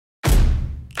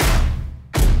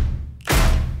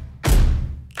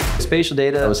Spatial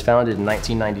Data was founded in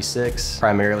 1996.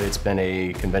 Primarily, it's been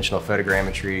a conventional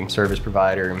photogrammetry service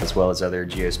provider, as well as other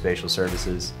geospatial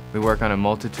services. We work on a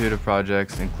multitude of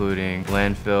projects, including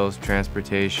landfills,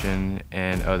 transportation,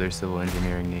 and other civil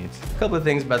engineering needs. A couple of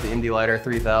things about the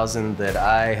mdLiDAR3000 that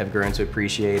I have grown to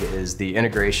appreciate is the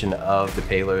integration of the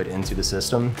payload into the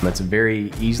system. It's a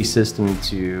very easy system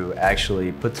to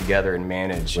actually put together and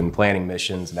manage when planning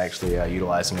missions and actually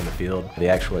utilizing in the field. The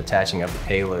actual attaching of the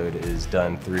payload is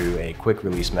done through a quick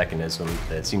release mechanism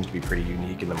that seems to be pretty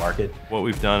unique in the market. What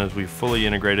we've done is we've fully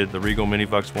integrated the Regal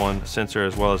Minivux 1 sensor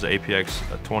as well as the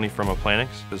APX20 from Aplanix,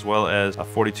 as well as a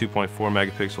 42.4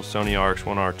 megapixel Sony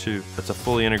RX1R2. That's a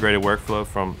fully integrated workflow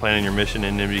from planning your mission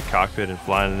in MD cockpit and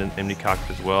flying in MD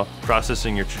cockpit as well,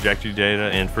 processing your trajectory data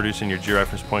and producing your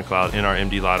georeference point cloud in our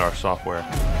mdLiDAR software.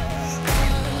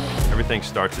 Everything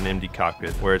starts in MD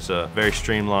cockpit, where it's a very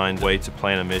streamlined way to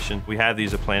plan a mission. We have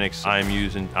these Aplanix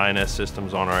IMUs and INS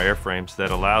systems on our airframes that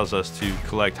allows us to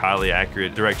collect highly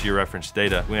accurate direct georeference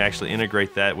data. We actually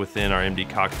integrate that within our MD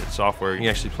cockpit software. You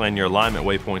actually plan your alignment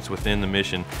waypoints within the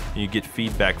mission, and you get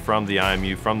feedback from the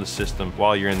IMU, from the system,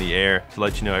 while you're in the air to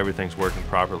let you know everything's working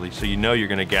properly. So you know you're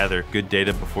going to gather good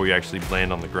data before you actually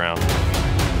land on the ground.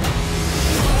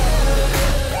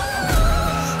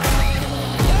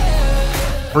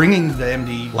 Bringing the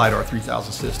mdLiDAR3000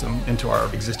 system into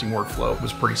our existing workflow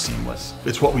was pretty seamless.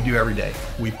 It's what we do every day.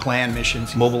 We plan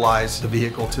missions, mobilize the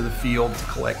vehicle to the field to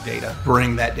collect data,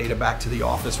 bring that data back to the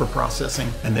office for processing,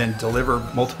 and then deliver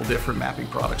multiple different mapping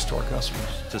products to our customers.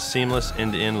 It's a seamless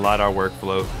end-to-end LiDAR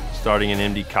workflow, starting in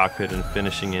MD cockpit and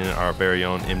finishing in our very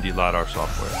own mdLiDAR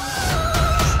software.